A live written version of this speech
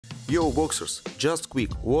Yo boxers, just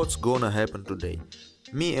quick, what's gonna happen today?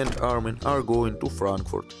 Me and Armin are going to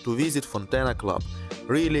Frankfurt to visit Fontana club.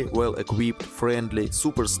 Really well equipped, friendly,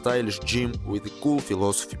 super stylish gym with a cool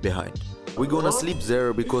philosophy behind. We're gonna sleep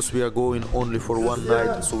there because we are going only for one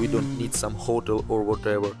night, so we don't need some hotel or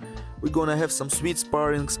whatever. We're gonna have some sweet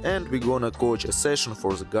sparrings and we're gonna coach a session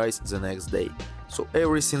for the guys the next day. So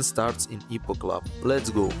everything starts in Ippo club. Let's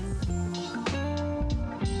go!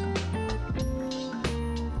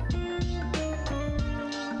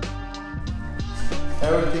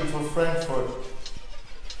 Everything for Frankfurt.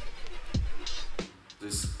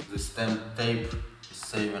 This tape is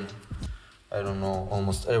saving, I don't know,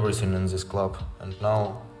 almost everything in this club. And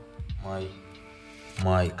now my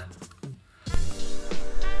mic.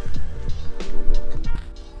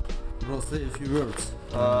 Bro, say a few words.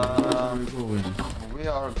 We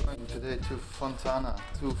are going today to Fontana,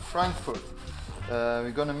 to Frankfurt.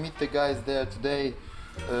 We're gonna meet the guys there today.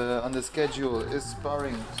 On the schedule is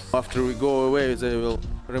Sparrings. After we go away, they will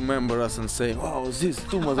remember us and say, wow, these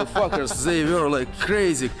two motherfuckers, they were like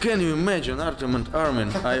crazy. Can you imagine Artem and Armin?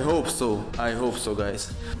 I hope so,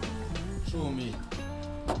 guys. Show me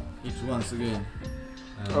it once again.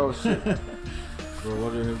 Oh shit. Bro,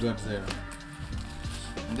 what do you have got there?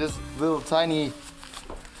 In this little tiny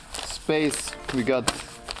space we got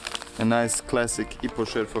a nice classic Ippo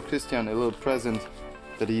shirt for Cristian, a little present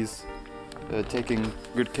that he's taking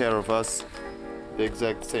good care of us. The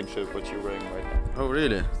exact same shirt what you're wearing right now. Oh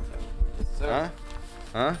really? Yes, sir.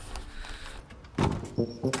 Huh?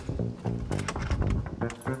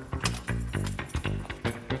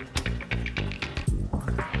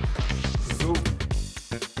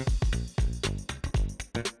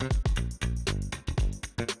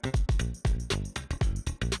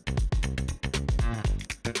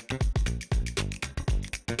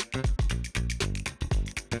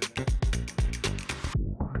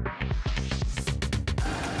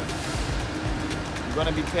 It's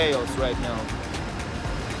gonna be chaos right now.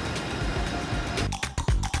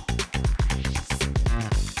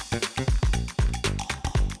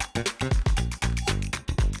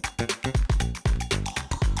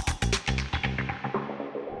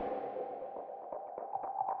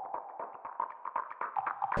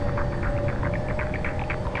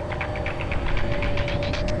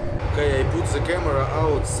 Okay, I put the camera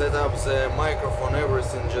out, set up the microphone,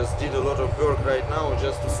 everything, just did a lot of work right now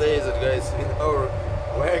just to say that, guys, in our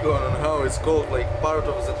wagon and how it's called, like part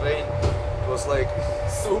of the train, it was like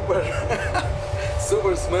super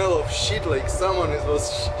super smell of shit, like someone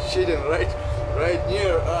was shitting right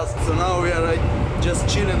near us. So now we are like just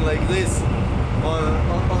chilling like this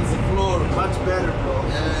on the floor. Much better, bro.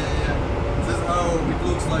 Yeah. This is how it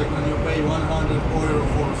looks like when you pay 100 euro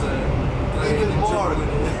for the train. Even more.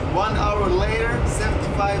 1 hour later,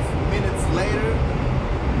 75 minutes later,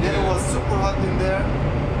 then it was super hot in there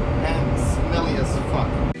and smelly as fuck.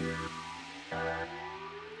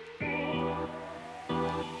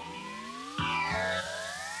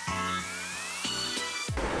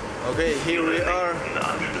 Okay, here we are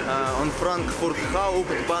on Frankfurt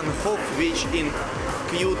Hauptbahnhof, which in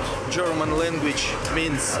cute German language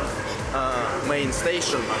means main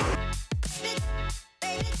station.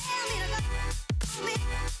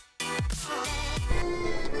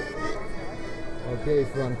 Okay,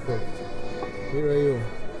 Frankfurt. Here are you.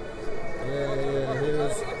 Yeah, here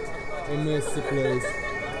is a messy place.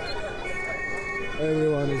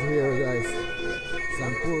 Everyone is here, guys.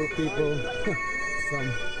 Some poor people, some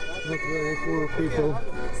not very poor people,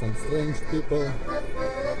 some strange people,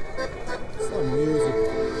 some music.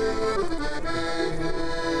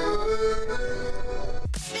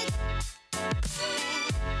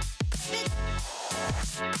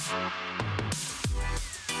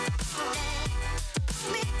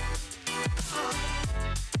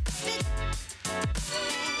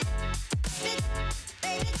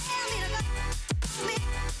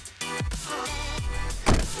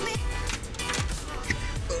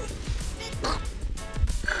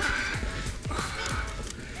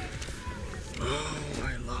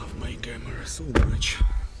 So much.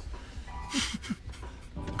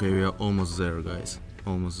 Okay, we are almost there, guys.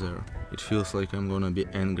 Almost there. It feels like I'm gonna be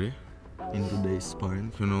angry in today's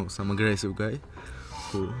sparring. You know, some aggressive guy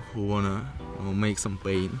who wanna make some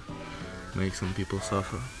pain, make some people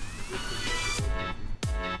suffer.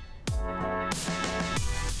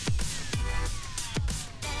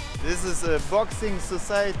 This is a boxing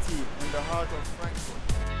society in the heart of Frankfurt.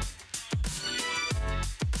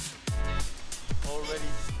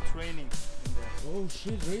 Already training in there. Oh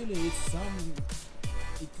shit, really? It's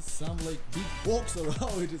some like big boxer,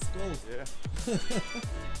 how it is called. Yeah.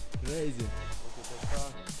 Crazy. Look at that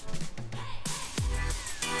car.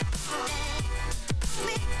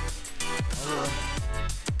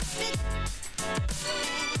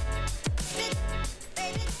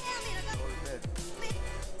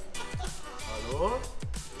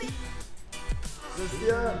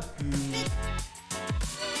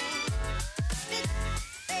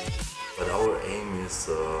 But our aim is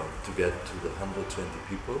to get to the 120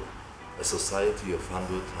 people, a society of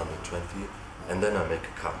 100, 120, and then I make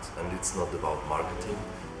a cut. And it's not about marketing,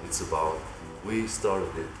 it's about, we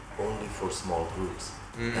started it only for small groups.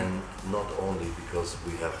 And not only because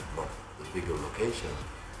we have not the bigger location,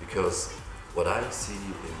 because what I see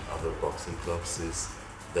in other boxing clubs is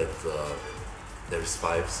that there's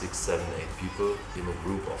 5, 6, 7, 8 people in a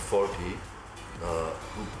group of 40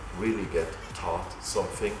 who really get taught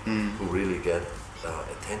something, who really get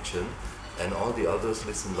attention, and all the others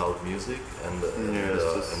listen loud music and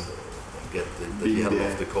get the help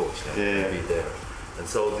of the coach to be there. And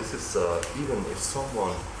so this is, even if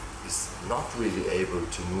someone is not really able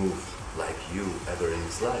to move like you ever in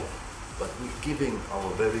his life, but we're giving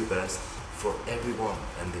our very best for everyone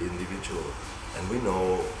and the individual. And we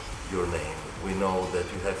know your name, we know that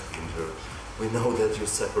you have injured, we know that you're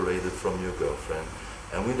separated from your girlfriend,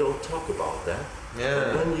 and we don't talk about that.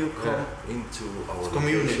 But when you come into our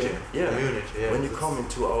location, when you come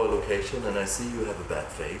into our location and I see you have a bad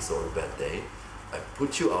face or a bad day, I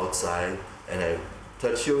put you outside and I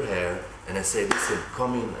touch your hair and I say, listen,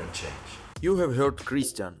 come in and change. You have heard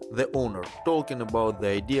Cristian, the owner, talking about the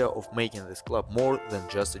idea of making this club more than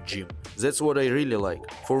just a gym. That's what I really like.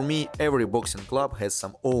 For me, every boxing club has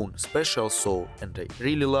some own special soul, and I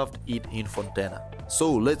really loved it in Fontana.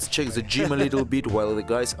 So let's check the gym a little bit while the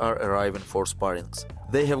guys are arriving for sparrings.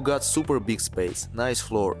 They have got super big space, nice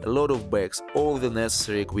floor, a lot of bags, all the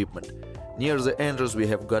necessary equipment. Near the entrance we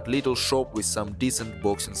have got little shop with some decent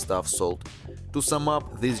boxing stuff sold. To sum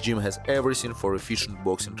up, this gym has everything for efficient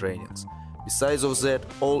boxing trainings. Besides of that,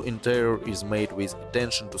 all interior is made with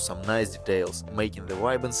attention to some nice details, making the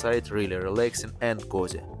vibe inside really relaxing and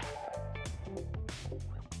cozy.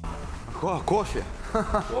 Oh, coffee!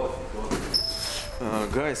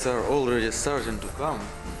 Guys are already starting to come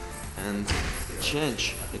and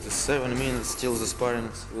change. It is 7 minutes till the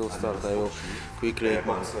sparrings will start. I will quickly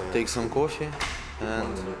take some coffee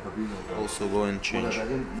and also go and change.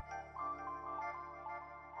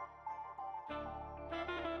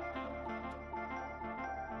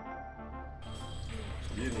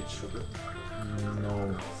 Do you need sugar?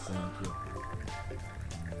 No, thank you.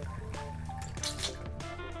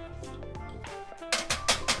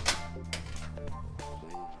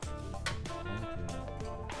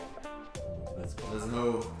 There's no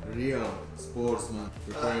real sportsman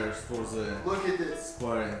prepares for the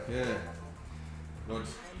sparring. Yeah. But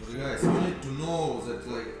guys, you need to know that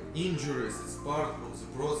like injuries is part of the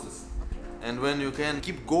process. And when you can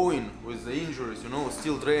keep going with the injuries, you know,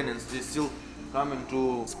 still training, still coming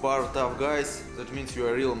to spar tough guys, that means you're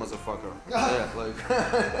a real motherfucker. Yeah, like.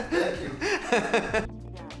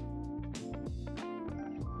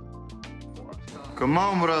 Come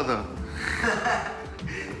on, brother.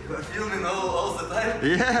 You're filming all the time?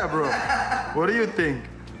 Yeah, bro. What do you think?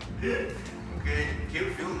 Okay, keep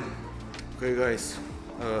filming. Okay, guys,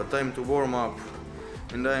 time to warm up.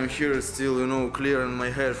 And I'm here still, you know, clearing my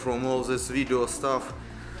head from all this video stuff.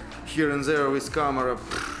 Here and there with camera,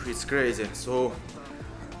 it's crazy. So,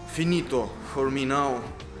 finito for me now.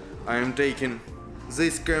 I am taking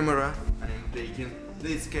this camera, I am taking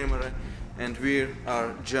this camera, and we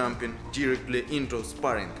are jumping directly into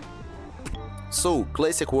sparring. So,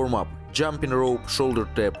 classic warm-up, jumping rope, shoulder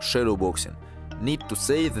tap, shadow boxing. Need to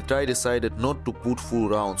say that I decided not to put full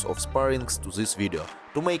rounds of sparrings to this video,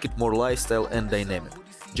 to make it more lifestyle and dynamic.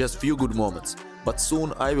 Just few good moments, but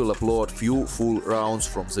soon I will upload few full rounds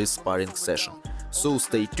from this sparring session. So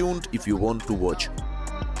stay tuned if you want to watch.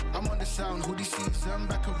 I'm on the sound, hoodie season,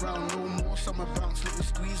 back around, no more summer bounce, let me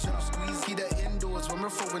squeeze out, squeeze, keep that indoors when we're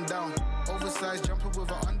throwing down, oversized jumper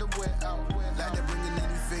with our underwear out, like they're bringing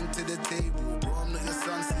anything to the table, bro, I'm not your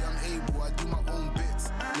son, see I'm able, I do my own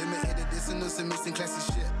bits, limited edition, some missing classy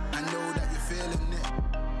shit, I know that you're feeling it,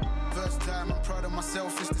 first time, I'm proud of my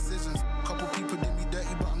selfish decisions, couple people did me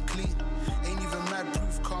dirty, but I'm clean, ain't even mad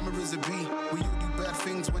proof, karma is a B, we all do bad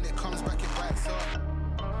things, when it comes back it bites up.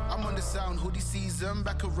 I'm on the sound, hoodie season,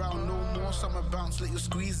 back around, no more summer bounce, let you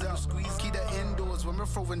squeeze out, squeeze, keep that indoors when we're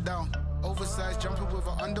throwing down, oversized jumper with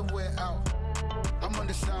our underwear out. I'm on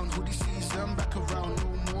the sound, hoodie season, back around,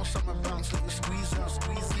 no more summer bounce, let you squeeze out,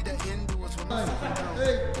 squeeze, keep that indoors when we're throwing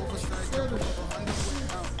down, oversized jumper with our underwear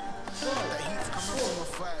out. That heat's coming from my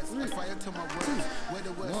fires, I fire to my words, where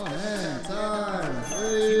the worst Time!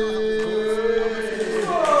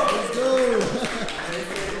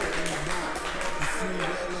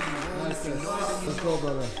 Let's go! Let's go,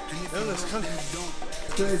 brother. Yeah, that's kind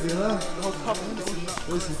Crazy, huh?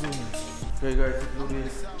 Okay guys, it will be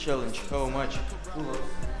a challenge. How much?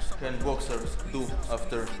 can boxers do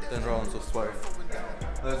after 10 rounds of sparring.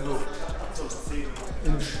 Let's go.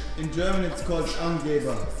 In German it's called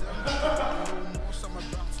Angeber.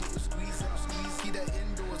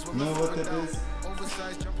 Know what that is?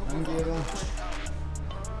 Angeber?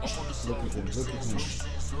 Look at him, look at him.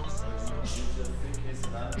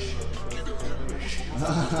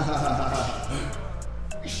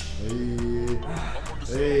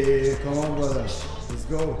 Hey, come on brother, let's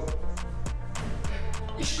go.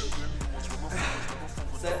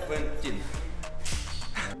 17.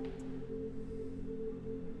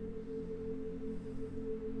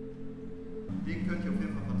 Dem könnt ihr auf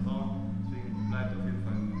jeden Fall vertrauen, deswegen bleibt auf jeden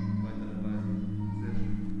Fall weiter dabei. Sehr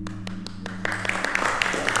schön.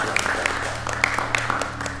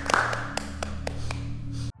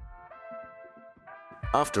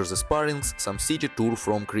 After the sparrings, some city tour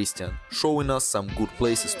from Cristian, showing us some good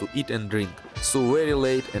places to eat and drink. So very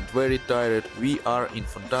late and very tired, we are in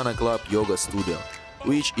Fontana Club Yoga Studio,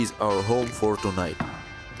 which is our home for tonight.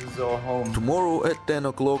 This is our home. Tomorrow at 10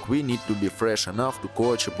 o'clock we need to be fresh enough to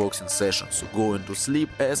coach a boxing session, so going to sleep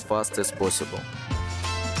as fast as possible.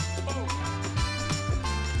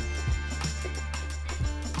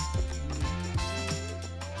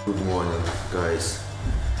 Good morning, guys.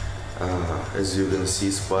 As you can see,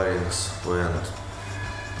 sparrings went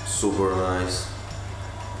super nice.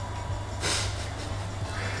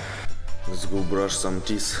 Let's go brush some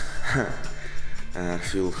teeth. I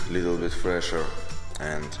feel a little bit fresher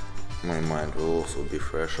and my mind will also be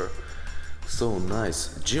fresher. So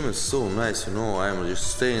nice. Gym is so nice, you know. I'm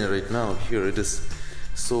just staying right now here. It is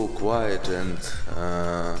so quiet and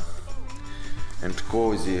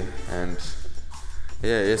cozy. And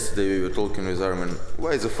yeah, yesterday we were talking with Armin.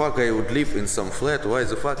 Why the fuck I would live in some flat? Why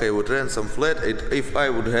the fuck I would rent some flat if I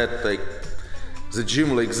would have like the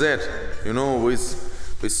gym like that, you know, with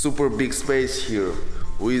super big space here,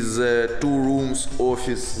 with 2 rooms,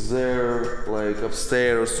 office there, like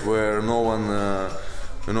upstairs where no one,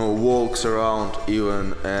 you know, walks around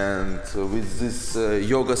even, and with this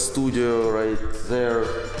yoga studio right there.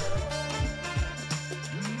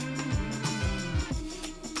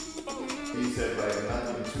 He said like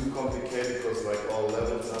nothing too complicated because like all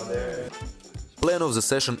levels are there. Plan of the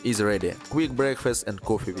session is ready. Quick breakfast and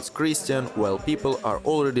coffee with Cristian, while people are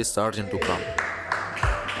already starting to come.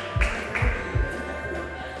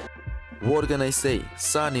 What can I say?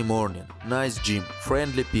 Sunny morning, nice gym,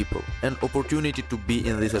 friendly people, an opportunity to be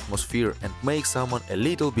in this atmosphere and make someone a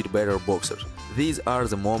little bit better boxer. These are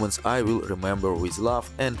the moments I will remember with love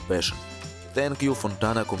and passion. Thank you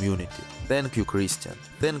Fontana community, thank you Cristian,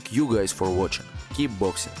 thank you guys for watching. Keep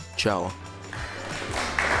boxing, ciao!